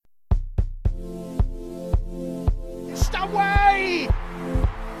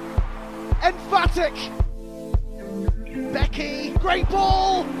automatic. Becky, great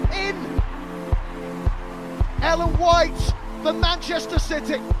ball in. Ellen White for Manchester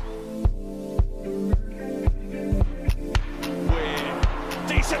City. Weird,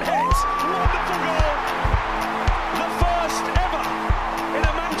 decent hit, wonderful goal. The first ever in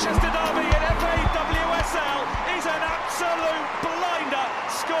a Manchester derby in FAWSL is an absolute blinder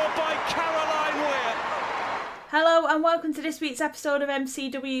scored by Caroline Weir. Hello and welcome to this week's episode of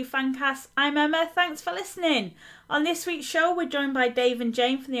MCW Fancast. I'm Emma, thanks for listening. On this week's show we're joined by Dave and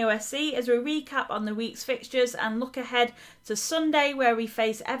Jayne from the OSC as we recap on the week's fixtures and look ahead to Sunday where we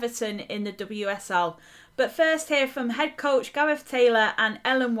face Everton in the WSL. But first hear from head coach Gareth Taylor and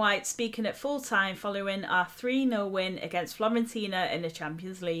Ellen White speaking at full time following our 3-0 win against Florentina in the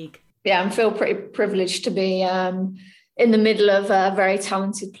Champions League. Yeah, I feel pretty privileged to be in the middle of very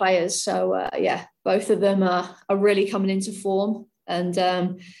talented players. So yeah, both of them are really coming into form. And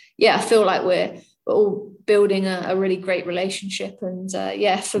yeah, I feel like we're all building a really great relationship. And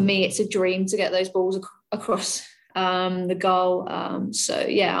yeah, for me, it's a dream to get those balls across the goal. So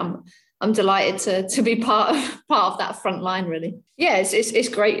yeah, I'm delighted to be part of that front line, really. Yeah, it's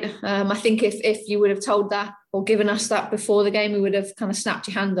great. I think if you would have told that or given us that before the game, we would have kind of snapped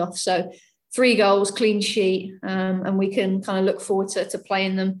your hand off. So 3 goals, clean sheet, and we can kind of look forward to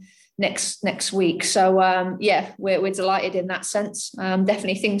playing them next week. So yeah, we're delighted in that sense.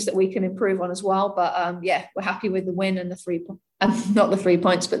 Definitely things that we can improve on as well. But yeah, we're happy with the win and not the 3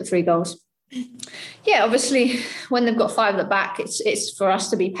 points, but the 3 goals. Yeah, obviously when they've got 5 at the back, it's for us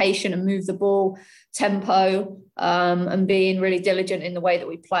to be patient and move the ball, tempo, and being really diligent in the way that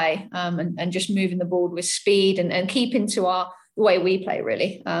we play, and just moving the ball with speed and keeping to the way we play,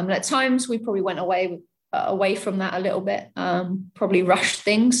 really. At times we probably went away from that a little bit, probably rushed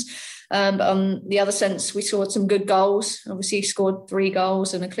things. But on the other sense, we scored some good goals. Obviously scored 3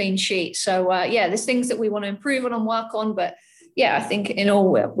 goals and a clean sheet. So yeah, there's things that we want to improve on and work on, but yeah, I think in all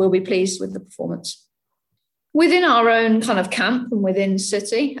we'll be pleased with the performance. Within our own kind of camp and within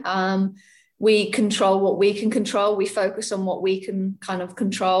City, we control what we can control. We focus on what we can kind of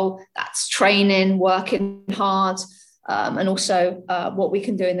control. That's training, working hard, and also what we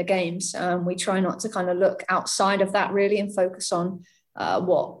can do in the games. We try not to kind of look outside of that really and focus on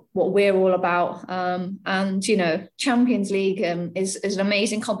what we're all about. And, you know, Champions League is an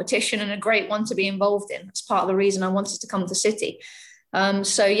amazing competition and a great one to be involved in. It's part of the reason I wanted to come to City.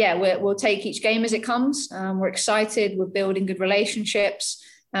 So, yeah, we'll take each game as it comes. We're excited. We're building good relationships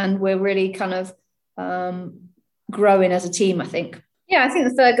and we're really kind of growing as a team, I think. Yeah, I think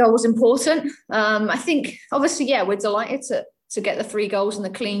the 3rd goal was important. I think, obviously, yeah, we're delighted to get the 3 goals and the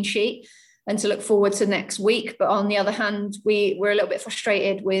clean sheet and to look forward to next week. But on the other hand, we're a little bit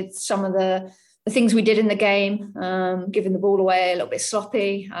frustrated with some of the things we did in the game, giving the ball away, a little bit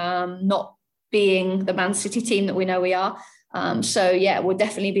sloppy, not being the Man City team that we know we are. So, yeah, we'll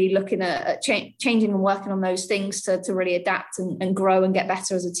definitely be looking at changing and working on those things to really adapt and grow and get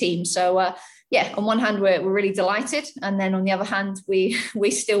better as a team. So, yeah, on one hand, we're really delighted. And then on the other hand, we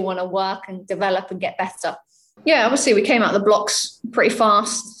still want to work and develop and get better. Yeah, obviously we came out of the blocks pretty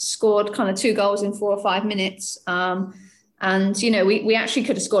fast, scored kind of 2 goals in 4 or 5 minutes. And, you know, we actually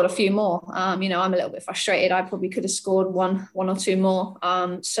could have scored a few more. You know, I'm a little bit frustrated. I probably could have scored one or 2 more.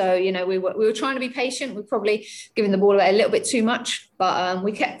 So, you know, we were trying to be patient. We're probably giving the ball away a little bit too much, but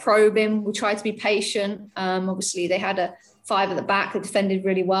we kept probing. We tried to be patient. Obviously they had a 5 at the back that defended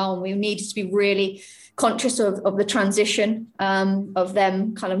really well. And we needed to be really conscious of the transition, of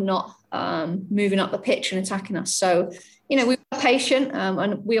them kind of not moving up the pitch and attacking us. So, you know, we were patient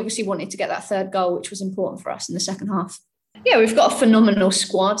and we obviously wanted to get that 3rd goal, which was important for us in the second half. Yeah, we've got a phenomenal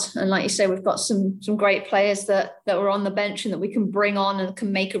squad. And like you say, we've got some great players that were on the bench and that we can bring on and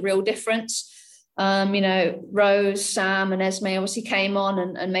can make a real difference. You know, Rose, Sam and Esme obviously came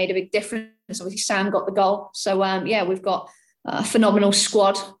on and made a big difference. Obviously, Sam got the goal. So, yeah, we've got a phenomenal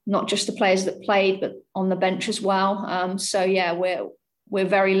squad, not just the players that played, but on the bench as well. So, yeah, we're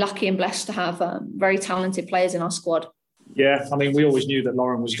very lucky and blessed to have very talented players in our squad. Yeah, I mean, we always knew that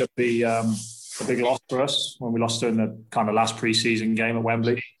Lauren was going to be a big loss for us when we lost her in the kind of last pre-season game at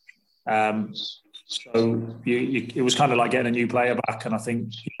Wembley. So it was kind of like getting a new player back. And I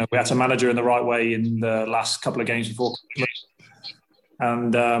think we had to manage her in the right way in the last couple of games before Christmas.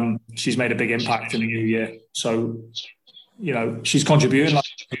 And she's made a big impact in the new year. So, she's contributing like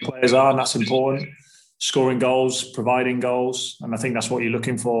players are, and that's important. Scoring goals, providing goals. And I think that's what you're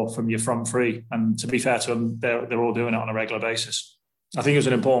looking for from your front three. And to be fair to them, they're all doing it on a regular basis. I think it was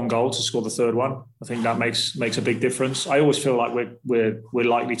an important goal to score the third one. I think that makes a big difference. I always feel like we're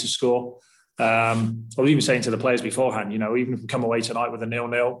likely to score. I was even saying to the players beforehand, even if we come away tonight with a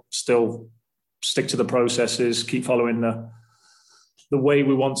 0-0, still stick to the processes, keep following the way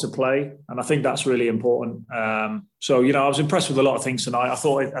we want to play. And I think that's really important. So, I was impressed with a lot of things tonight. I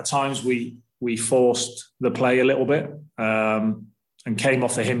thought at times we forced the play a little bit and came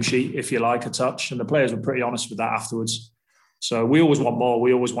off the hymn sheet, if you like, a touch. And the players were pretty honest with that afterwards. So we always want more.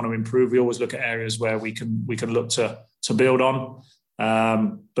 We always want to improve. We always look at areas where we can look to build on.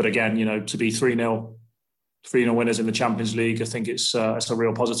 But again, to be 3-0 winners in the Champions League, I think it's a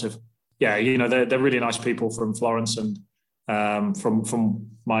real positive. Yeah, they're really nice people from Florence, and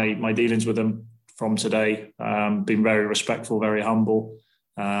from my dealings with them from today, been very respectful, very humble.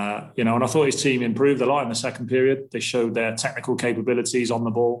 And I thought his team improved a lot in the second period. They showed their technical capabilities on the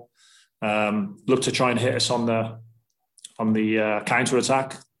ball. Looked to try and hit us on the counter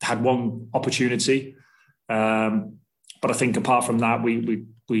attack. Had one opportunity, but I think apart from that, we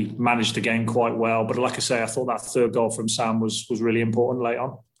managed the game quite well. But like I say, I thought that third goal from Sam was really important late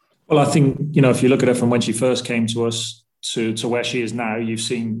on. Well, I think if you look at her from when she first came to us to where she is now, you've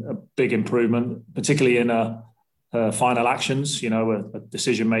seen a big improvement, particularly in her final actions, her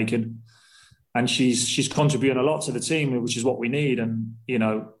decision making, and she's contributing a lot to the team, which is what we need. And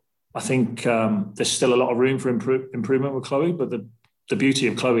I think there's still a lot of room for improvement with Chloe. But the beauty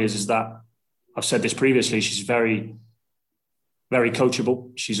of Chloe is that, I've said this previously, she's very, very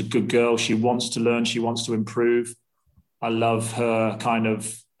coachable. She's a good girl. She wants to learn. She wants to improve. I love her kind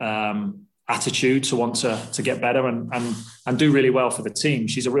of attitude to want to get better and do really well for the team.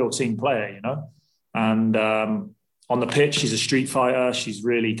 She's a real team player, and on the pitch, she's a street fighter. She's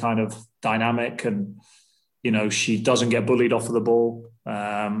really kind of dynamic, and she doesn't get bullied off of the ball.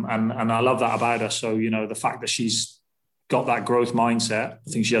 And I love that about her. So the fact that she's got that growth mindset, I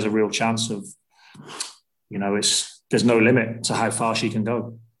think she has a real chance of, there's no limit to how far she can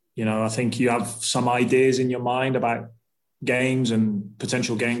go. I think you have some ideas in your mind about games and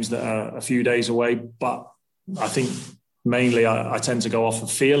potential games that are a few days away, but I think mainly I tend to go off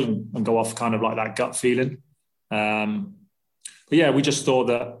of feel and go off kind of like that gut feeling. But yeah, we just thought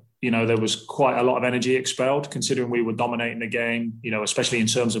that, there was quite a lot of energy expelled, considering we were dominating the game, especially in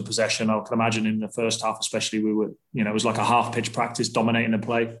terms of possession. I can imagine in the first half, especially, we were, it was like a half pitch practice dominating the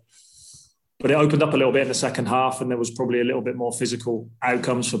play. But it opened up a little bit in the second half, and there was probably a little bit more physical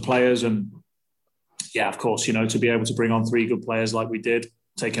outcomes for players. And yeah, of course, to be able to bring on 3 good players like we did,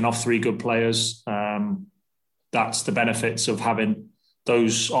 taking off 3 good players, that's the benefits of having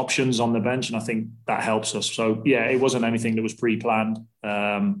those options on the bench, and I think that helps us. So yeah, it wasn't anything that was pre-planned.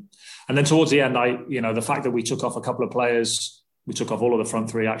 And then towards the end, the fact that we took off a couple of players, we took off all of the front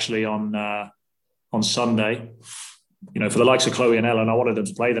 3 actually on Sunday. For the likes of Chloe and Ellen, I wanted them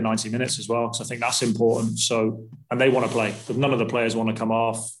to play the 90 minutes as well, because I think that's important. So, and they want to play, but none of the players want to come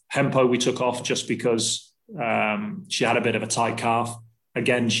off. Hempo we took off just because she had a bit of a tight calf.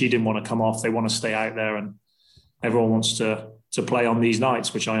 Again, she didn't want to come off. They want to stay out there, and everyone wants to play on these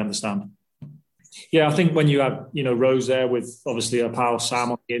nights, which I understand. Yeah, I think when you have, Rose there with obviously her pal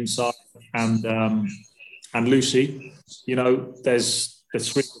Sam on the inside and Lucy, there's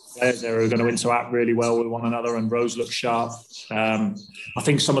 3 players there who are going to interact really well with one another, and Rose looks sharp. I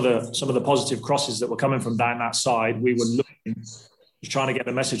think some of the positive crosses that were coming from down that side, we were looking, trying to get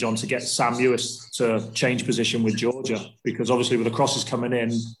the message on to get Sam Lewis to change position with Georgia, because obviously with the crosses coming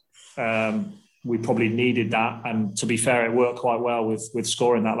in, we probably needed that. And to be fair, it worked quite well with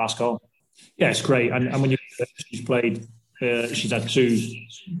scoring that last goal. Yeah, it's great. And when she's played, she's had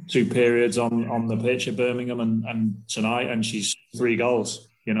two periods on the pitch at Birmingham and tonight, and she's 3 goals,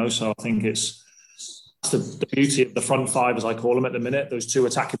 So I think it's the beauty of the front 5, as I call them at the minute, those 2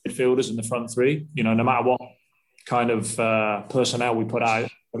 attacking midfielders in the front 3, no matter what kind of personnel we put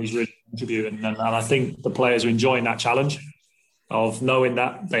out, he's really contributing. And I think the players are enjoying that challenge of knowing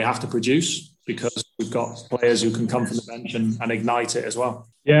that they have to produce, because we've got players who can come from the bench and ignite it as well.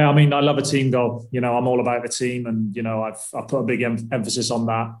 Yeah, I mean, I love a team goal. I'm all about the team, and I've put a big emphasis on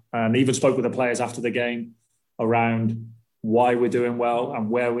that, and even spoke with the players after the game around why we're doing well and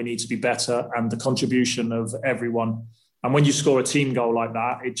where we need to be better, and the contribution of everyone. And when you score a team goal like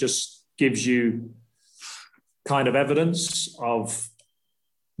that, it just gives you kind of evidence of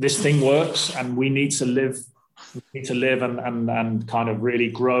this thing works, and we need to live and kind of really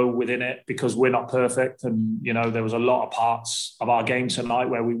grow within it, because we're not perfect. And, there was a lot of parts of our game tonight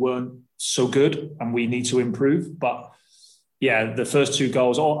where we weren't so good and we need to improve. But yeah, the first 2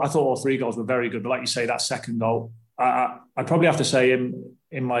 goals, I thought all 3 goals were very good. But like you say, that second goal, I'd probably have to say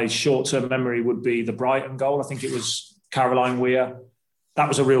in my short-term memory would be the Brighton goal. I think it was Caroline Weir. That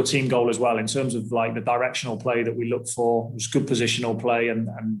was a real team goal as well, in terms of like the directional play that we looked for. It was good positional play, and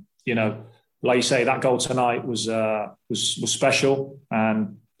like you say, that goal tonight was special.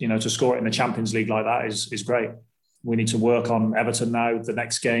 And to score it in the Champions League like that is great. We need to work on Everton now. The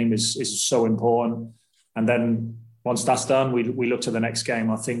next game is so important. And then once that's done, we look to the next game.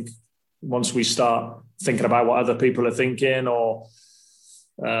 I think once we start thinking about what other people are thinking or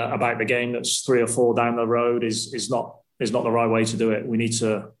about the game that's 3 or 4 down the road is not the right way to do it. We need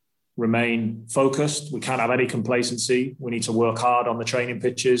to remain focused. We can't have any complacency. We need to work hard on the training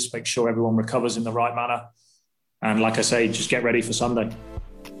pitches, make sure everyone recovers in the right manner. And like I say, just get ready for Sunday.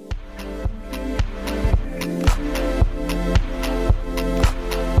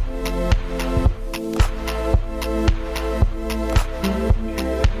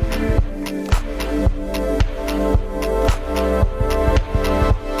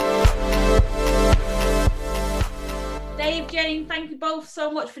 Dave, Jane, thank you both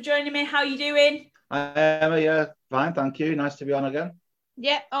so much for joining me. How are you doing? Emma, yeah, fine, thank you. Nice to be on again.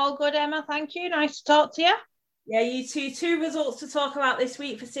 Yeah, all good, Emma. Thank you. Nice to talk to you. Yeah, you two. 2 results to talk about this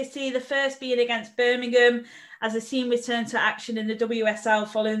week for City. The first being against Birmingham as the team returned to action in the WSL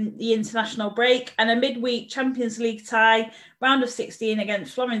following the international break, and a midweek Champions League tie, round of 16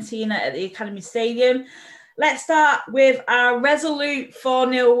 against Florentina at the Academy Stadium. Let's start with our resolute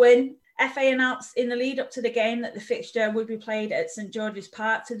 4-0 win. FA announced in the lead up to the game that the fixture would be played at St George's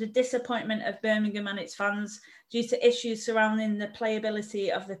Park, to the disappointment of Birmingham and its fans due to issues surrounding the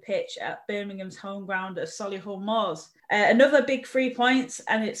playability of the pitch at Birmingham's home ground of Solihull Moors. Another big 3 points,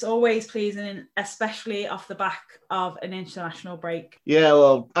 and it's always pleasing, especially off the back of an international break. Yeah,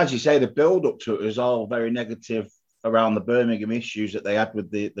 well, as you say, the build-up to it was all very negative around the Birmingham issues that they had with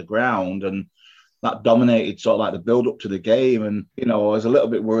the ground, and that dominated sort of like the build-up to the game. And, I was a little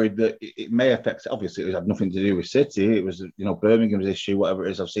bit worried that it may affect, obviously it had nothing to do with City. It was, Birmingham's issue, whatever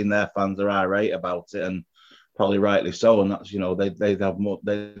it is. I've seen their fans are irate about it, and probably rightly so. And that's, they'd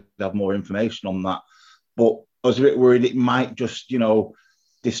have more information on that. But I was a bit worried it might just,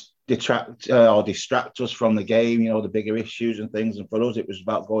 detract or distract us from the game, the bigger issues and things. And for us, it was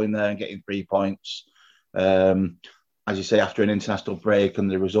about going there and getting 3 points. As you say, after an international break and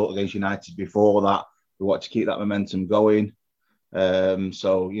the result against United before that, we want to keep that momentum going. The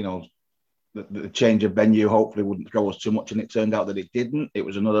change of venue hopefully wouldn't throw us too much, and it turned out that it didn't. It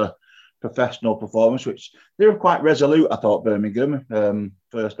was another professional performance, which they were quite resolute, I thought, Birmingham.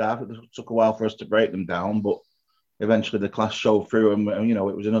 First half, it took a while for us to break them down, but eventually the class showed through, and it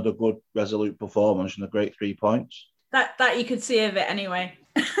was another good, resolute performance and a great 3 points. That you could see of it anyway.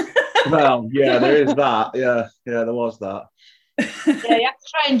 Well, yeah, there is that. Yeah, there was that. Yeah, you have to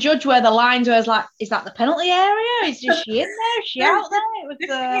try and judge where the lines were. Like, is that the penalty area? Is she in there? Is she out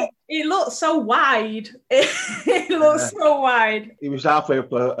there? It looked so wide. It looked so wide. He was halfway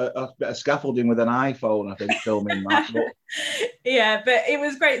up a bit of scaffolding with an iPhone, I think, filming that. But... Yeah, but it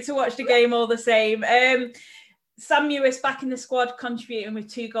was great to watch the game all the same. Sam Lewis back in the squad, contributing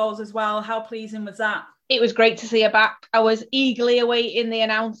with 2 goals as well. How pleasing was that? It was great to see her back. I was eagerly awaiting the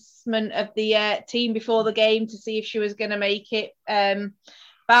announcement of the team before the game to see if she was going to make it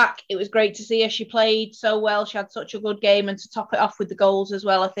back. It was great to see her. She played so well. She had such a good game, and to top it off with the goals as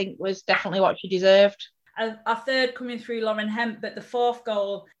well, I think was definitely what she deserved. Our third coming through Lauren Hemp, but the 4th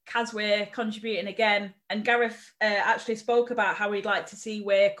goal, Casway contributing again. And Gareth actually spoke about how he'd like to see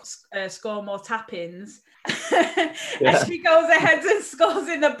Way score more tap-ins. As she goes ahead and scores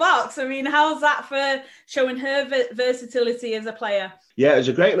in the box. I mean, how's that for showing her versatility as a player? Yeah, it was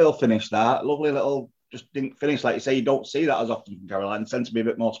a great little finish, that. Lovely little, just didn't finish. Like you say, you don't see that as often from Caroline. It tends to be a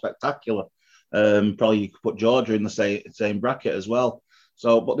bit more spectacular. Probably you could put Georgia in the same bracket as well.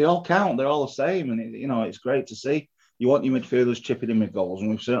 So, but they all count. They're all the same. And, it's great to see. You want your midfielders chipping in with goals,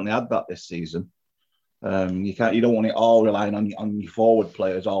 and we've certainly had that this season. You don't want it all relying on your forward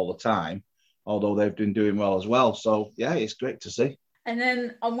players all the time, although they've been doing well as well. So, yeah, it's great to see. And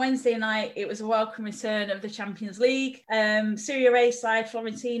then on Wednesday night, it was a welcome return of the Champions League. Serie A side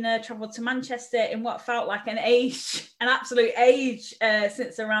Florentina travelled to Manchester in what felt like an absolute age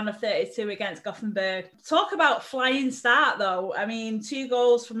since the round of 32 against Gothenburg. Talk about flying start, though. I mean, 2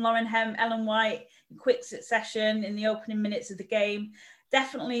 goals from Lauren Hemp, Ellen White in quick succession in the opening minutes of the game.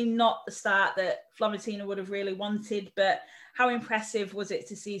 Definitely not the start that Florentina would have really wanted, but how impressive was it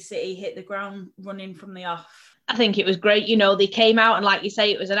to see City hit the ground running from the off? I think it was great. They came out, and like you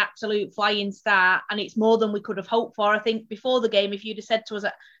say, it was an absolute flying start, and it's more than we could have hoped for. I think before the game, if you'd have said to us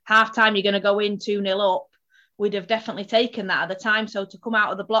at half-time, you're going to go in 2-0 up, we'd have definitely taken that at the time. So to come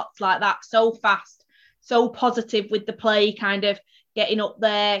out of the blocks like that, so fast, so positive with the play, kind of getting up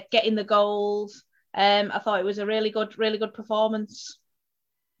there, getting the goals. I thought it was a really good performance.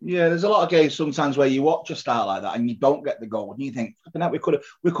 Yeah, there's a lot of games sometimes where you watch a start like that and you don't get the goal, and you think,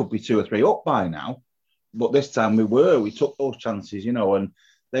 we could be 2 or 3 up by now. But this time we took those chances, and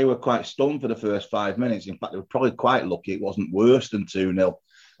they were quite stunned for the first 5 minutes. In fact, they were probably quite lucky it wasn't worse than 2-0.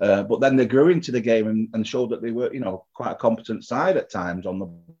 But then they grew into the game and showed that they were, quite a competent side at times on the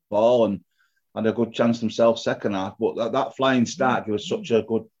ball and had a good chance themselves second half. But that flying start gave us such a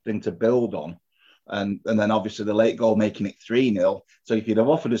good thing to build on. And then obviously the late goal making it 3-0. So if you'd have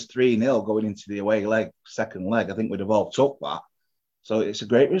offered us 3-0 going into the away leg, second leg, I think we'd have all took that. So it's a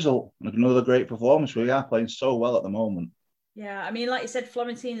great result and another great performance. We are playing so well at the moment. Yeah, I mean, like you said,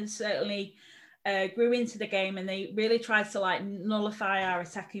 Florentina certainly grew into the game and they really tried to nullify our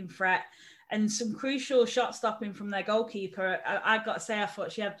attacking threat and some crucial shot stopping from their goalkeeper. I got to say, I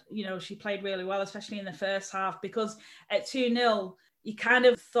thought she had, she played really well, especially in the first half, because at 2-0, you kind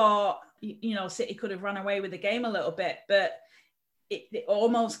of thought, City could have run away with the game a little bit, but it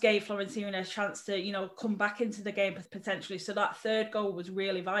almost gave Florentina a chance to, come back into the game potentially. So that third goal was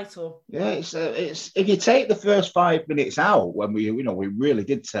really vital. Yeah, it's if you take the first 5 minutes out when we really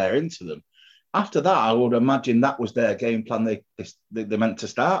did tear into them. After that, I would imagine that was their game plan. They meant to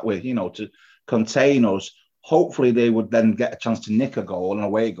start with, to contain us. Hopefully, they would then get a chance to nick a goal, an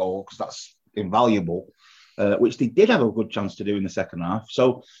away goal, because that's invaluable, which they did have a good chance to do in the second half.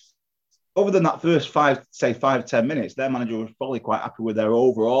 So, other than that first 5-10 minutes, their manager was probably quite happy with their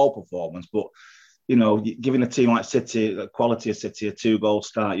overall performance. But, giving a team like City, the quality of City, a 2-goal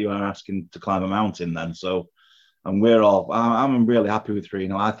start, you are asking to climb a mountain then. So, and I'm really happy with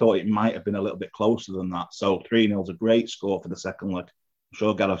 3-0. I thought it might have been a little bit closer than that. So 3-0 is a great score for the second leg. I'm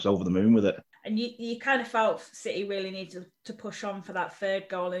sure Gareth's over the moon with it. And you kind of felt City really needed to push on for that third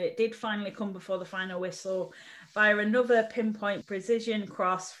goal. And it did finally come before the final whistle via another pinpoint precision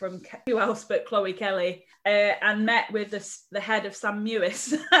cross from who else but Chloe Kelly and met with the head of Sam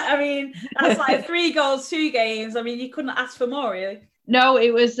Mewis. I mean, that's like 3 goals, 2 games. I mean, you couldn't ask for more, really. No,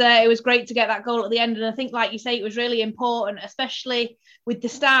 it was great to get that goal at the end. And I think, like you say, it was really important, especially with the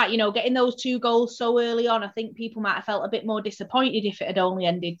start, getting those 2 goals so early on. I think people might have felt a bit more disappointed if it had only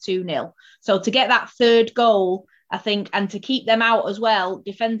ended 2-0. So to get that third goal, I think, and to keep them out as well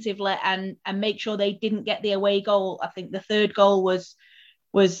defensively and make sure they didn't get the away goal, I think the third goal was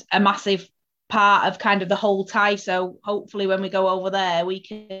a massive part of kind of the whole tie. So hopefully when we go over there, we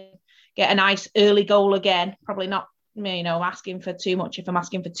can get a nice early goal again. Probably not, asking for too much if I'm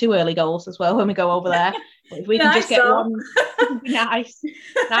asking for 2 early goals as well when we go over there. But if we can just get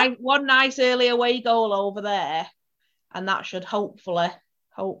one nice early away goal over there, and that should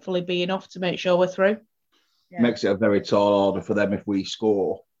hopefully be enough to make sure we're through. Yeah. Makes it a very tall order for them if we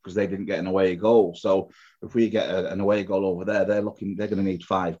score, because they didn't get an away goal. So if we get an away goal over there, they're going to need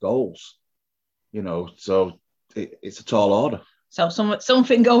 5 goals. So it's a tall order. So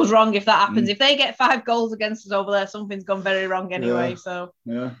something goes wrong if that happens. If they get 5 goals against us over there, something's gone very wrong anyway. Yeah. So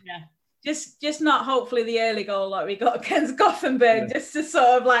yeah. Just not hopefully the early goal like we got against Gothenburg, just to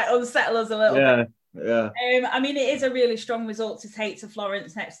sort of unsettle us a little bit. Yeah. I mean, it is a really strong result to take to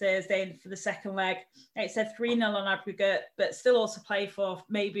Florence next Thursday for the second leg. It said 3-0 on aggregate, but still also play for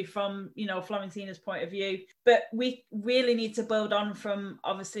maybe from, Florentina's point of view. But we really need to build on from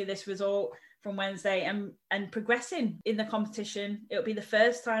obviously this result from Wednesday and progressing in the competition. It'll be the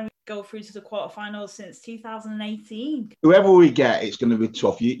first time we go through to the quarterfinals since 2018. Whoever we get, it's going to be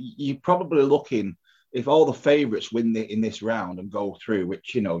tough. You're probably looking, if all the favourites win in this round and go through,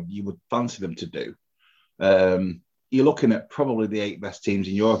 which, you would fancy them to do, you're looking at probably the 8 best teams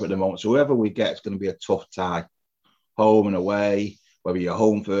in Europe at the moment. So whoever we get, it's going to be a tough tie. Home and away, whether you're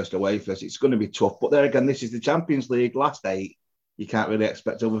home first, away first, it's going to be tough. But there again, this is the Champions League, last 8. You can't really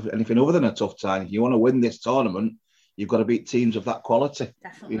expect anything other than a tough time. If you want to win this tournament, you've got to beat teams of that quality.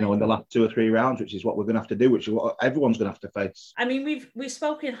 Definitely. In the last 2 or 3 rounds, which is what we're going to have to do, which is what everyone's going to have to face. I mean, we've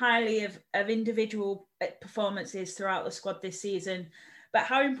spoken highly of individual performances throughout the squad this season, but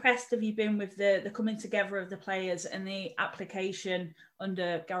how impressed have you been with the coming together of the players and the application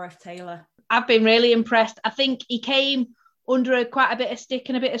under Gareth Taylor? I've been really impressed. I think he came under quite a bit of stick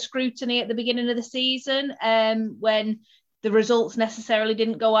and a bit of scrutiny at the beginning of the season when the results necessarily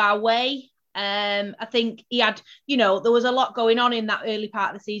didn't go our way. I think he had, there was a lot going on in that early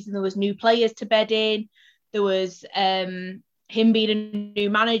part of the season. There was new players to bed in. There was him being a new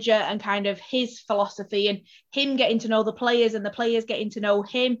manager and kind of his philosophy and him getting to know the players and the players getting to know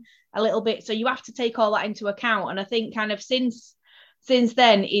him a little bit. So you have to take all that into account. And I think kind of since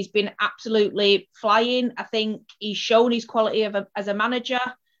then, he's been absolutely flying. I think he's shown his quality as a manager.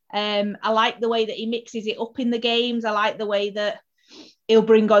 I like the way that he mixes it up in the games. I like the way that he'll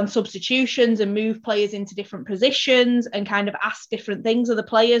bring on substitutions and move players into different positions and kind of ask different things of the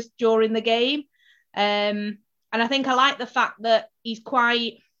players during the game. And I think I like the fact that he's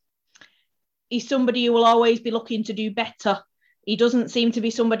somebody who will always be looking to do better he doesn't seem to be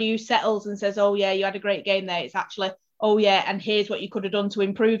somebody who settles and says, oh yeah, you had a great game there. It's actually, oh yeah, and here's what you could have done to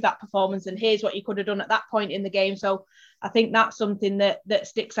improve that performance, and here's what you could have done at that point in the game. So I think that's something that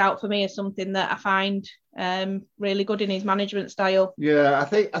sticks out for me as something that I find really good in his management style. Yeah, I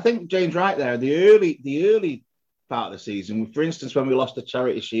think Jane's right there. The early part of the season, for instance, when we lost the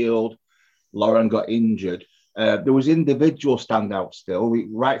Charity Shield, Lauren got injured. There was individual standouts still.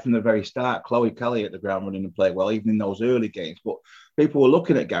 Right from the very start, Chloe Kelly at the ground running and played well, even in those early games. But people were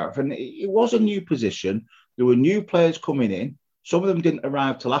looking at Gareth, and it was a new position. There were new players coming in. Some of them didn't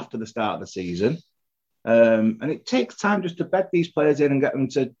arrive till after the start of the season. And it takes time just to bed these players in and get them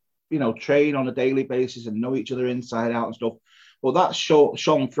to, train on a daily basis and know each other inside out and stuff. But that's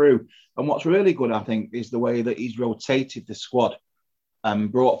shone through. And what's really good, I think, is the way that he's rotated the squad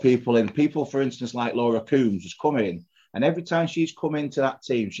and brought people in. People, for instance, like Laura Coombs has come in. And every time she's come into that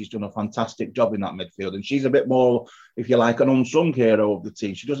team, she's done a fantastic job in that midfield. And she's a bit more, if you like, an unsung hero of the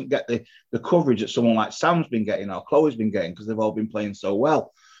team. She doesn't get the coverage that someone like Sam's been getting or Chloe's been getting because they've all been playing so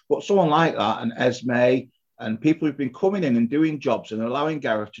well. But someone like that and Esme and people who've been coming in and doing jobs and allowing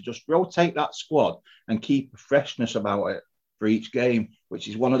Gareth to just rotate that squad and keep a freshness about it for each game, which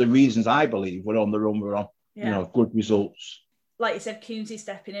is one of the reasons I believe we're on the run, we're on, good results. Like you said, Coomsey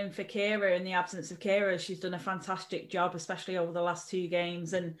stepping in for Kira in the absence of Kira. She's done a fantastic job, especially over the last 2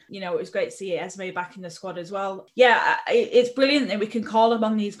 games. And, it was great to see Esme back in the squad as well. Yeah, it's brilliant that we can call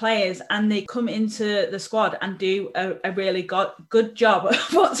upon these players and they come into the squad and do a really good job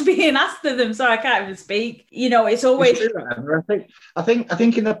of what's being asked of them. So I can't even speak. It's always... I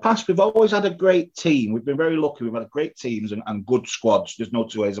think in the past, we've always had a great team. We've been very lucky. We've had great teams and good squads. There's no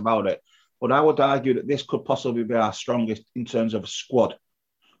two ways about it. But I would argue that this could possibly be our strongest in terms of a squad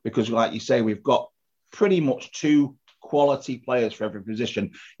because, like you say, we've got pretty much 2 quality players for every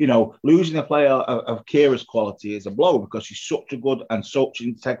position. Losing a player of Kira's quality is a blow because she's such a good and such an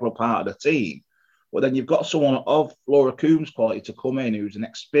integral part of the team. But then you've got someone of Laura Coombs' quality to come in who's an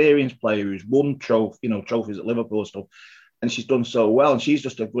experienced player who's won trophies at Liverpool and stuff, and she's done so well, and she's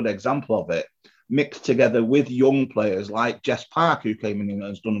just a good example of it. Mixed together with young players like Jess Park, who came in and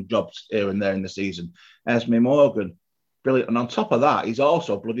has done jobs here and there in the season. Esme Morgan, brilliant. And on top of that, he's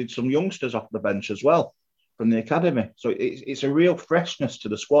also blooded some youngsters off the bench as well from the academy. So it's a real freshness to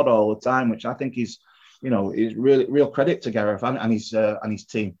the squad all the time, which I think is really real credit to Gareth and his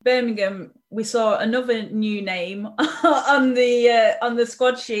team. Birmingham, we saw another new name on the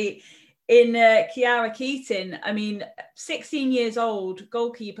squad sheet. In Kiara Keating, 16 years old,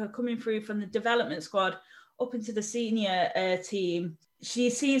 goalkeeper coming through from the development squad up into the senior team. She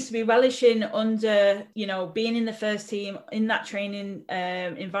seems to be relishing under, being in the first team in that training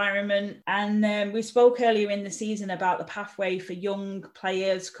environment. And we spoke earlier in the season about the pathway for young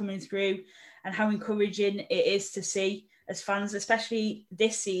players coming through and how encouraging it is to see as fans, especially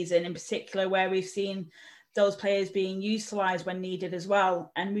this season in particular, where we've seen those players being utilised when needed as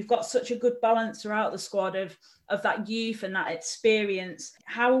well. And we've got such a good balance throughout the squad of that youth and that experience.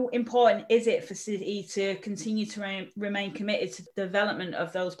 How important is it for City to continue to remain committed to the development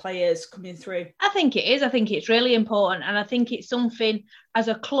of those players coming through? I think it is. I think it's really important. And I think it's something as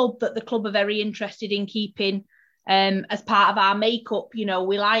a club that the club are very interested in keeping as part of our makeup. We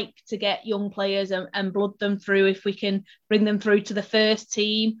like to get young players and blood them through if we can bring them through to the first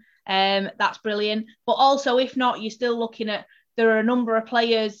team. That's brilliant. But also, if not, you're still looking at, there are a number of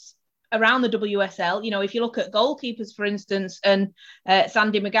players around the WSL. If you look at goalkeepers, for instance, and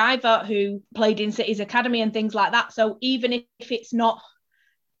Sandy MacGyver, who played in City's academy and things like that. So even if it's not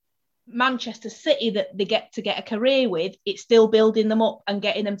Manchester City that they get a career with, it's still building them up and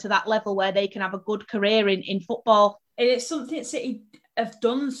getting them to that level where they can have a good career in football. And it's something City have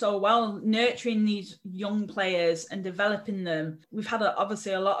done so well, nurturing these young players and developing them. We've had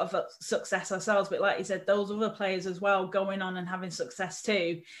obviously a lot of success ourselves, but like you said, those other players as well going on and having success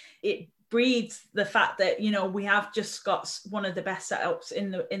too. It breeds the fact that we have just got one of the best setups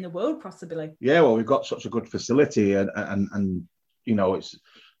in the world, possibly. Yeah, well, we've got such a good facility, and it's,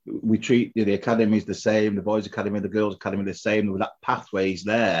 we treat the academies the same, the boys' academy, the girls' academy the same. With that pathways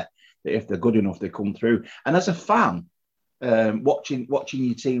there, that if they're good enough, they come through. And as a fan, watching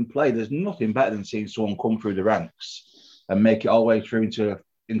your team play, there's nothing better than seeing someone come through the ranks and make it all the way through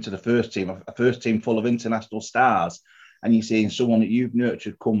into the first team, a first team full of international stars, and you're seeing someone that you've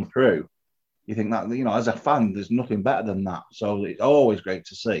nurtured come through. You think that, as a fan, there's nothing better than that. So it's always great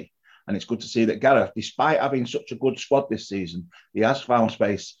to see. And it's good to see that Gareth, despite having such a good squad this season, he has found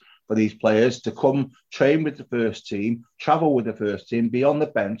space for these players to come train with the first team, travel with the first team, be on the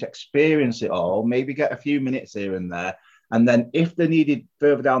bench, experience it all, maybe get a few minutes here and there. And then if they needed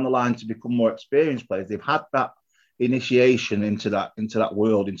further down the line to become more experienced players, they've had that, initiation into that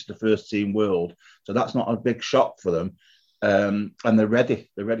world, into the first team world. So that's not a big shock for them. And they're ready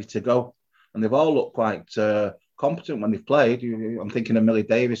to go. And they've all looked quite competent when they've played. I'm thinking of Millie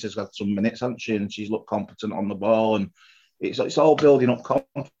Davis has got some minutes, hasn't she? And she's looked competent on the ball, and it's all building up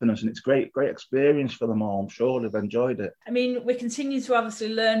confidence, and it's great experience for them all. I'm sure they've enjoyed it. I mean, we continue to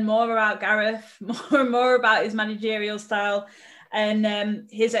obviously learn more about Gareth, more and more about his managerial style and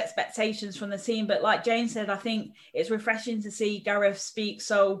his expectations from the team. But like Jane said, I think it's refreshing to see Gareth speak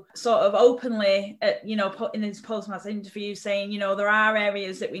so sort of openly, in his post-match interview, saying, there are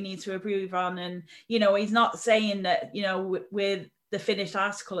areas that we need to improve on. And, he's not saying that, we're the finished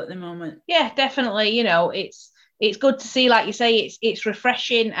article at the moment. Yeah, definitely. It's good to see, like you say, it's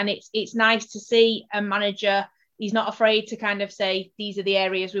refreshing, and it's nice to see a manager. He's not afraid to kind of say these are the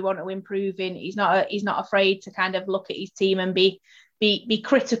areas we want to improve in. He's not afraid to kind of look at his team and be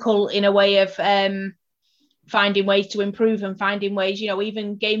critical in a way of finding ways to improve and finding ways.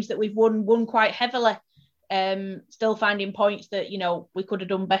 Even games that we've won quite heavily, still finding points that we could have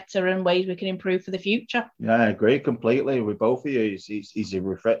done better and ways we can improve for the future. Yeah, I agree completely with both of you. He's a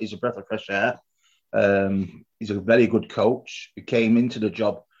breath of fresh air. He's a very good coach. He came into the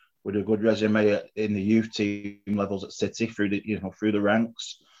job with a good resume in the youth team levels at City through the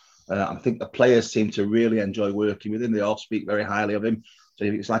ranks. I think the players seem to really enjoy working with him. They all speak very highly of him. So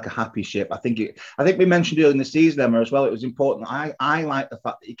it's like a happy ship. I think we mentioned earlier in the season, Emma, as well. It was important. I like the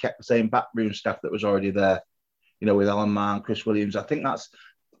fact that he kept the same backroom staff that was already there. With Alan Mann, Chris Williams. I think that's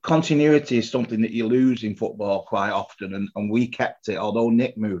continuity is something that you lose in football quite often, and we kept it. Although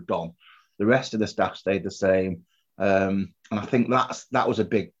Nick moved on, the rest of the staff stayed the same. And I think that was a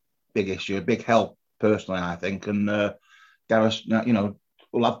big issue, a big help personally, I think. And Gareth,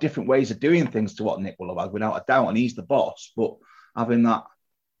 will have different ways of doing things to what Nick will have had, without a doubt. And he's the boss, but having that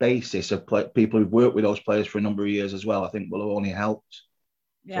basis of people who've worked with those players for a number of years as well, I think will have only helped.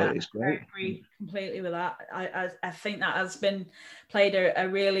 Yeah, so it's great. I agree completely with that. I think that has been played a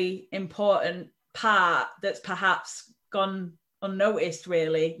really important part that's perhaps gone unnoticed,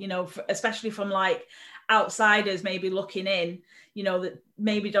 really, especially from like outsiders maybe looking in, that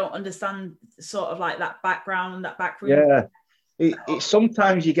maybe don't understand sort of like that background, that backroom. Yeah. It's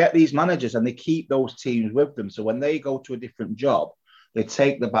sometimes you get these managers and they keep those teams with them. So when they go to a different job, they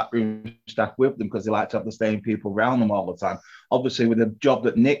take the backroom staff with them because they like to have the same people around them all the time. Obviously, with the job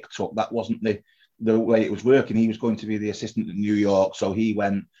that Nick took, that wasn't the way it was working. He was going to be the assistant in New York, so he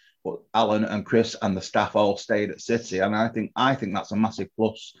went. But Alan and Chris and the staff all stayed at City, and I think that's a massive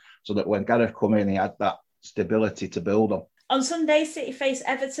plus. So that when Gareth come in, he had that stability to build on. On Sunday, City face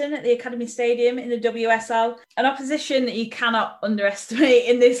Everton at the Academy Stadium in the WSL, an opposition that you cannot underestimate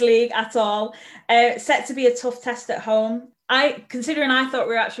in this league at all. Set to be a tough test at home. Considering I thought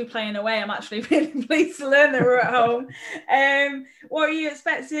we were actually playing away, I'm actually really pleased to learn that we're at home. What are you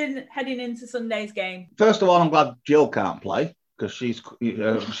expecting heading into Sunday's game? First of all, I'm glad Jill can't play because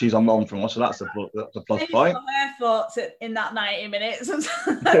she's on loan from us, so that's a plus point. Her thoughts in that 90 minutes.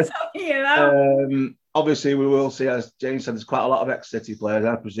 Obviously, we will see, as James said, there's quite a lot of ex-City players.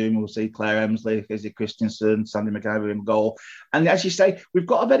 I presume we'll see Claire Emsley, Izzy Christensen, Sandy McIver in goal. And as you say, we've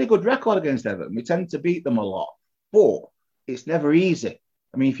got a very good record against Everton. We tend to beat them a lot, but it's never easy.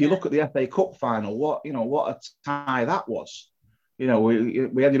 I mean, if you look at the FA Cup final, what a tie that was. We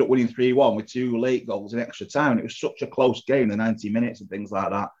ended up winning 3-1 with 2 late goals in extra time. It was such a close game, the 90 minutes and things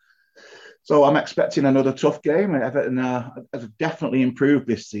like that. So I'm expecting another tough game. Everton have definitely improved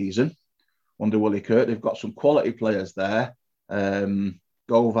this season under Willie Kirk. They've got some quality players there. Govan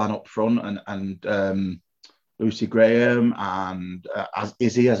up front and Lucy Graham and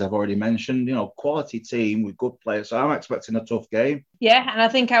Izzy, as I've already mentioned, quality team with good players. So I'm expecting a tough game. Yeah, and I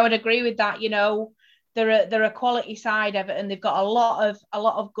think I would agree with that. They're a quality side, Everton. They've got a lot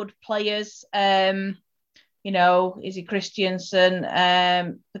of good players. Izzy Christiansen,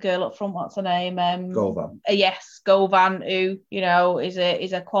 the girl up front, what's her name? Govan. Yes, Govan, who is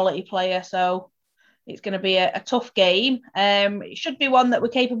a quality player. So it's going to be a tough game. It should be one that we're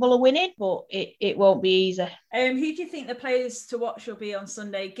capable of winning, but it won't be easy. Who do you think the players to watch will be on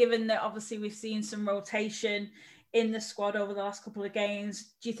Sunday, given that obviously we've seen some rotation in the squad over the last couple of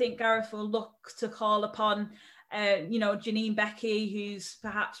games? Do you think Gareth will look to call upon, Janine Becky, who's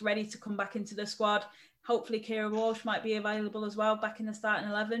perhaps ready to come back into the squad? Hopefully Kira Walsh might be available as well, back in the starting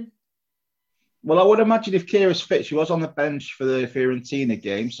 11. Well, I would imagine if Kira's fit, she was on the bench for the Florentina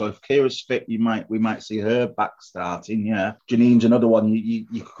game. So if Kira's fit, we might see her back starting. Yeah, Janine's another one.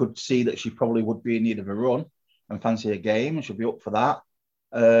 You could see that she probably would be in need of a run and fancy a game, and she'll be up for that.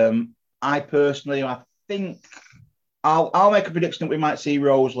 I think I'll make a prediction that we might see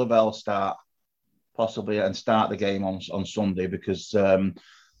Rose Lavelle start. possibly, and start the game on Sunday, because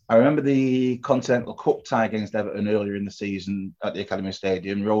I remember the Continental Cup tie against Everton earlier in the season at the Academy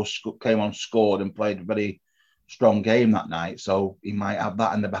Stadium. Rose came on, scored, and played a very strong game that night. So he might have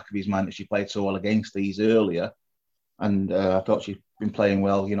that in the back of his mind that she played so well against these earlier. And I thought she'd been playing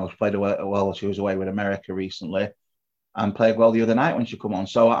well. You know, she played well. She was away with America recently and played well the other night when she come on.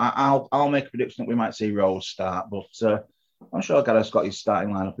 So I'll make a prediction that we might see Rose start. But I'm sure Gareth's got his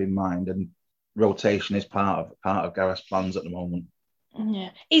starting lineup in mind, and rotation is part of Gareth's plans at the moment. Yeah,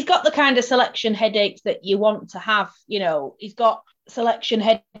 he's got the kind of selection headaches that you want to have. You know, he's got selection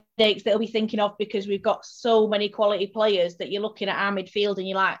headaches that he'll be thinking of because we've got so many quality players that you're looking at our midfield and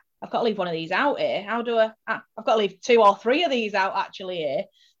you're like, I've got to leave one of these out here. I've got to leave 2 or 3 of these out actually here.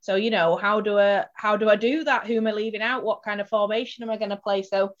 So, you know, how do I do that? Who am I leaving out? What kind of formation am I going to play?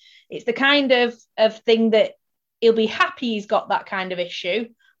 So it's the kind of thing that he'll be happy he's got that kind of issue,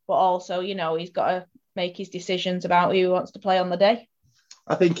 but also, you know, he's got to make his decisions about who he wants to play on the day.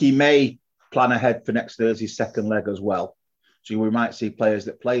 I think he may plan ahead for next Thursday's second leg as well. So we might see players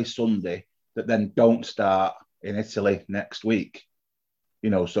that play Sunday that then don't start in Italy next week. You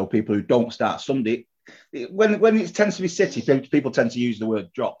know, so people who don't start Sunday, when it tends to be City, people tend to use the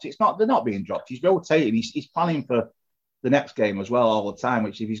word dropped. They're not being dropped. He's rotating. He's planning for the next game as well all the time,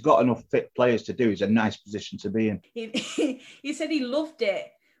 which if he's got enough fit players to do, is a nice position to be in. He said he loved it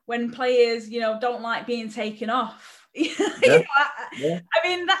when players, you know, don't like being taken off. Yeah. I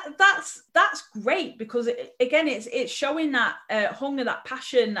mean that's great, because it's showing that hunger, that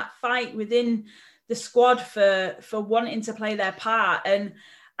passion, that fight within the squad for wanting to play their part, and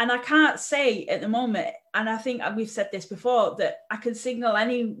I can't say at the moment, and I think we've said this before, that I can signal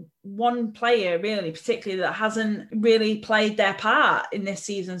any one player really particularly that hasn't really played their part in this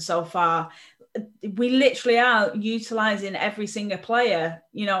season so far. We literally are utilising every single player,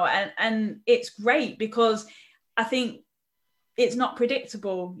 you know, and it's great because I think it's not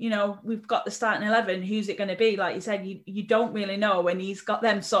predictable. You know, we've got the starting 11. Who's it going to be? Like you said, you don't really know when he's got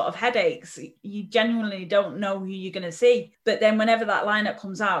them sort of headaches. You genuinely don't know who you're going to see. But then whenever that lineup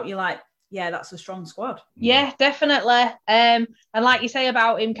comes out, you're like, yeah, that's a strong squad. Yeah, definitely. And like you say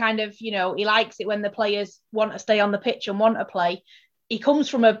about him, kind of, you know, he likes it when the players want to stay on the pitch and want to play. He comes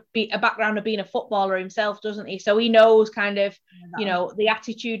from a background of being a footballer himself, doesn't he? So he knows kind of, you know, the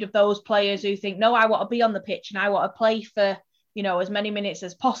attitude of those players who think, no, I want to be on the pitch and I want to play for, you know, as many minutes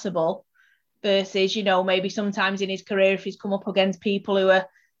as possible, versus, you know, maybe sometimes in his career, if he's come up against people who are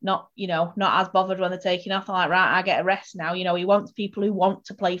not as bothered when they're taking off, they're like, right, I get a rest now. You know, he wants people who want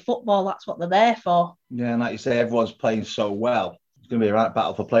to play football. That's what they're there for. Yeah, and like you say, everyone's playing so well. It's going to be a right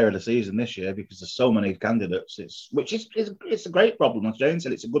battle for player of the season this year because there's so many candidates. It's a great problem. As Jane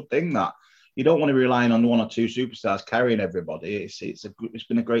said, it's a good thing that you don't want to be relying on 1 or 2 superstars carrying everybody. It's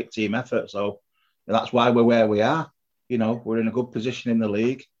been a great team effort. So that's why we're where we are. You know, we're in a good position in the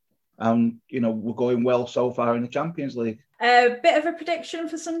league. You know, we're going well so far in the Champions League. A bit of a prediction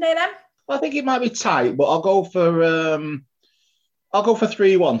for Sunday then? Well, I think it might be tight, but I'll go for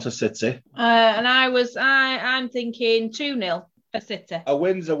 3-1 to City. And I'm thinking 2-0 for City. A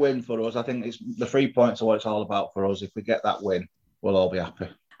win's a win for us. I think it's the 3 points are what it's all about for us. If we get that win, we'll all be happy.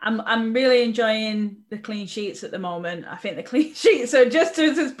 I'm really enjoying the clean sheets at the moment. I think the clean sheets are just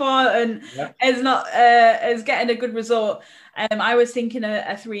as important as getting a good result. I was thinking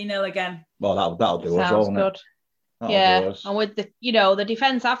a 3-0 again. Well, that'll do us, Sounds won't good. Yeah, and with the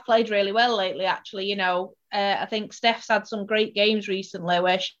defence have played really well lately. Actually, you know, I think Steph's had some great games recently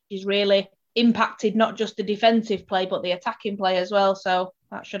where she's really impacted not just the defensive play but the attacking play as well. So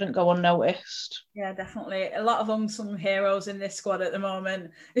that shouldn't go unnoticed. Yeah, definitely. A lot of unsung heroes in this squad at the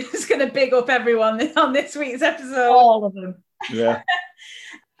moment. It's going to big up everyone on this week's episode. All of them. Yeah.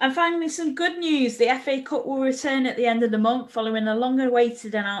 And finally, some good news. The FA Cup will return at the end of the month following a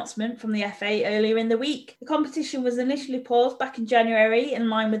long-awaited announcement from the FA earlier in the week. The competition was initially paused back in January in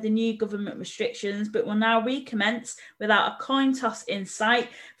line with the new government restrictions, but will now recommence without a coin toss in sight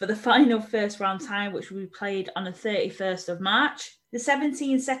for the final first-round tie, which will be played on the 31st of March. The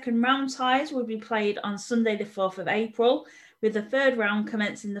 17 second-round ties will be played on Sunday the 4th of April, with the third round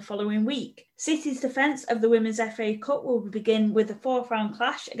commencing the following week. City's defence of the Women's FA Cup will begin with the fourth round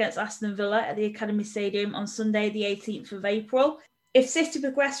clash against Aston Villa at the Academy Stadium on Sunday the 18th of April. If City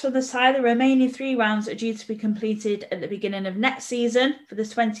progress from the tie, the remaining 3 rounds are due to be completed at the beginning of next season for the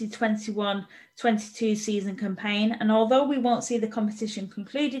 22 season campaign, and although we won't see the competition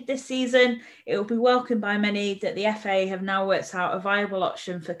concluded this season, it will be welcomed by many that the FA have now worked out a viable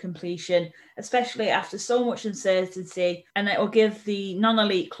option for completion, especially after so much uncertainty, and it will give the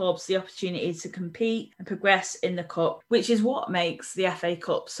non-elite clubs the opportunity to compete and progress in the Cup, which is what makes the FA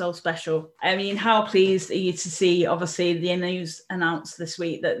Cup so special. I mean, how pleased are you to see, obviously, the news announced this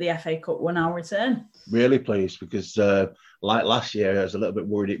week that the FA Cup will now return? Really pleased, because like last year, I was a little bit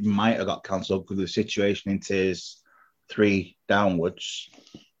worried it might have got cancelled because of the situation in Tiers 3 downwards.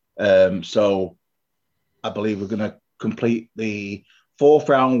 So I believe we're going to complete the fourth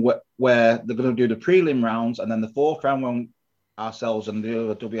round where they're going to do the prelim rounds, and then the fourth round when ourselves and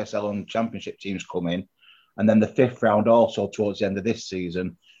the other WSL and Championship teams come in, and then the fifth round also towards the end of this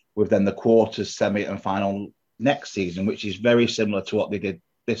season, with then the quarters, semi and final next season, which is very similar to what they did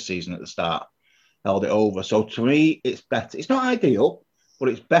this season at the start. Held it over. So to me, it's better. It's not ideal, but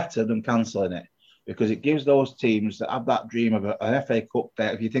it's better than cancelling it, because it gives those teams that have that dream of an FA Cup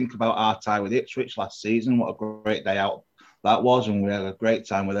day. If you think about our tie with Ipswich last season, what a great day out that was, and we had a great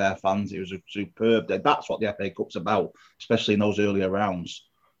time with their fans. It was a superb day. That's what the FA Cup's about, especially in those earlier rounds.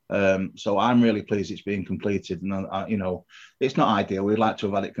 So I'm really pleased it's being completed. And, it's not ideal. We'd like to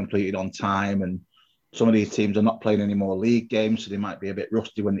have had it completed on time, and some of these teams are not playing any more league games, so they might be a bit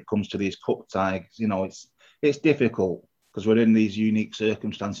rusty when it comes to these cup ties. It's difficult because we're in these unique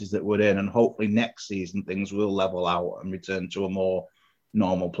circumstances that we're in, and hopefully next season things will level out and return to a more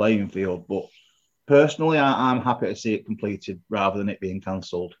normal playing field. But personally, I'm happy to see it completed rather than it being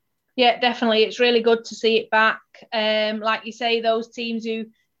cancelled. Yeah, definitely. It's really good to see it back. Like you say, those teams who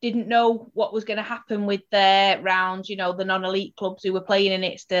didn't know what was going to happen with their rounds, the non-elite clubs who were playing in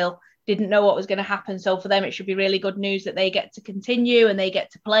it still, didn't know what was going to happen. So for them, it should be really good news that they get to continue and they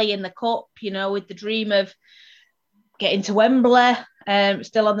get to play in the Cup, with the dream of getting to Wembley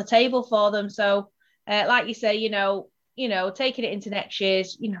still on the table for them. So like you say, taking it into next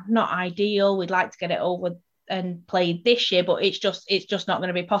year's, not ideal. We'd like to get it over and played this year, but it's just not going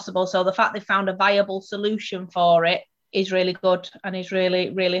to be possible. So the fact they found a viable solution for it is really good and is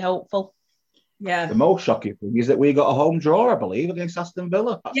really, really hopeful. Yeah. The most shocking thing is that we got a home draw, I believe, against Aston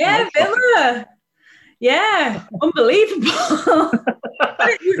Villa. That's Villa. Yeah, unbelievable.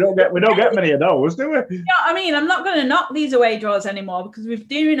 we don't get many of those, do we? I mean, I'm not going to knock these away draws anymore because we're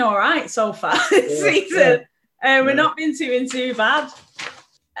doing all right so far this season. We're not been too bad.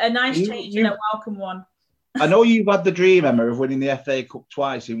 A nice change and a welcome one. I know you've had the dream, Emma, of winning the FA Cup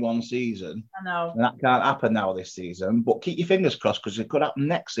twice in one season. I know. And that can't happen now this season, but keep your fingers crossed because it could happen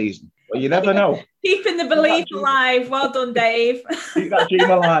next season. But you never know. Keeping the belief alive. Well done, Dave. Keep that dream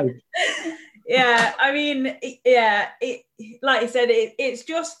alive. Yeah, I mean, like I said, it's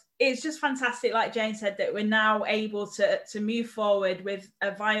just fantastic, like Jane said, that we're now able to move forward with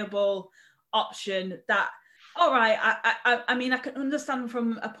a viable option that, all right, I mean, I can understand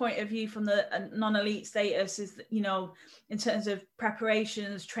from a point of view from the non-elite status is that, in terms of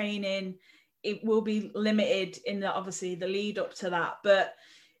preparations, training, it will be limited in obviously the lead up to that. But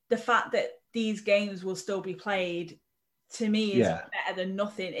the fact that these games will still be played, to me, is better than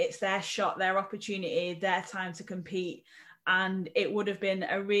nothing. It's their shot, their opportunity, their time to compete. And it would have been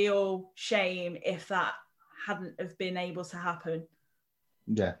a real shame if that hadn't have been able to happen.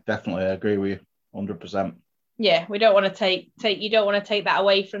 Yeah, definitely. I agree with you 100%. Yeah, we don't want to take you don't want to take that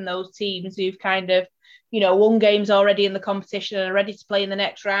away from those teams who've kind of, won games already in the competition and are ready to play in the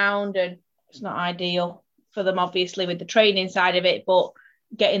next round. And it's not ideal for them, obviously, with the training side of it, but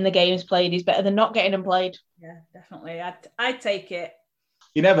getting the games played is better than not getting them played. Yeah, definitely. I'd take it.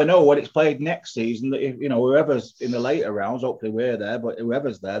 You never know when it's played next season. If, whoever's in the later rounds, hopefully we're there, but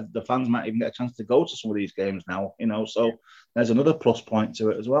whoever's there, the fans might even get a chance to go to some of these games now, so there's another plus point to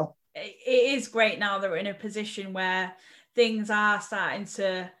it as well. It is great now that we're in a position where things are starting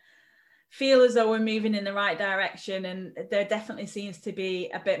to feel as though we're moving in the right direction, and there definitely seems to be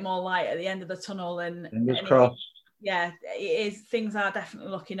a bit more light at the end of the tunnel. And fingers crossed. Yeah, it is. Things are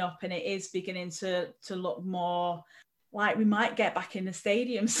definitely looking up, and it is beginning to look more like we might get back in the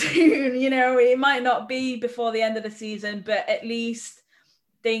stadium soon. It might not be before the end of the season, but at least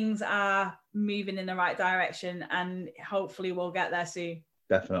things are moving in the right direction, and hopefully we'll get there soon.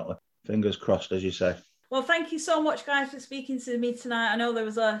 Definitely. Fingers crossed, as you say. Well, thank you so much, guys, for speaking to me tonight. I know there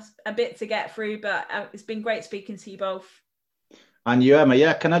was a bit to get through, but it's been great speaking to you both. And you,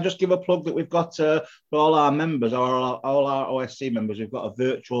 Emma, can I just give a plug that we've got for all our members, all our OSC members, we've got a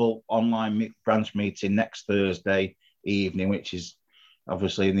virtual online branch meeting next Thursday evening, which is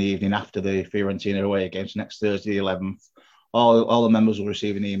obviously in the evening after the Florentina away games, next Thursday, the 11th. All the members will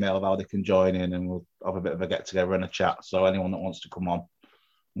receive an email of how they can join in, and we'll have a bit of a get-together and a chat. So anyone that wants to come on,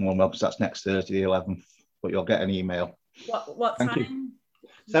 Well, because that's next Thursday, the 11th. But you'll get an email. What Thank time?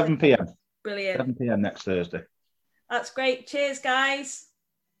 you. 7 p.m. Brilliant. 7 p.m. next Thursday. That's great. Cheers, guys.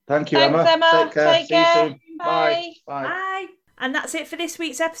 Thank you, Thanks, Emma. Take care. Take See you care. soon. Bye. Bye. Bye. And that's it for this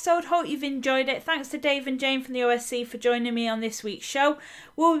week's episode. Hope you've enjoyed it. Thanks to Dave and Jane from the OSC for joining me on this week's show.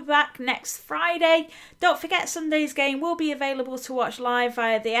 We'll be back next Friday. Don't forget Sunday's game will be available to watch live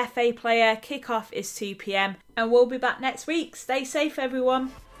via the FA Player. Kickoff is 2 p.m. and we'll be back next week. Stay safe,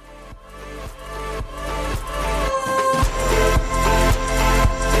 everyone.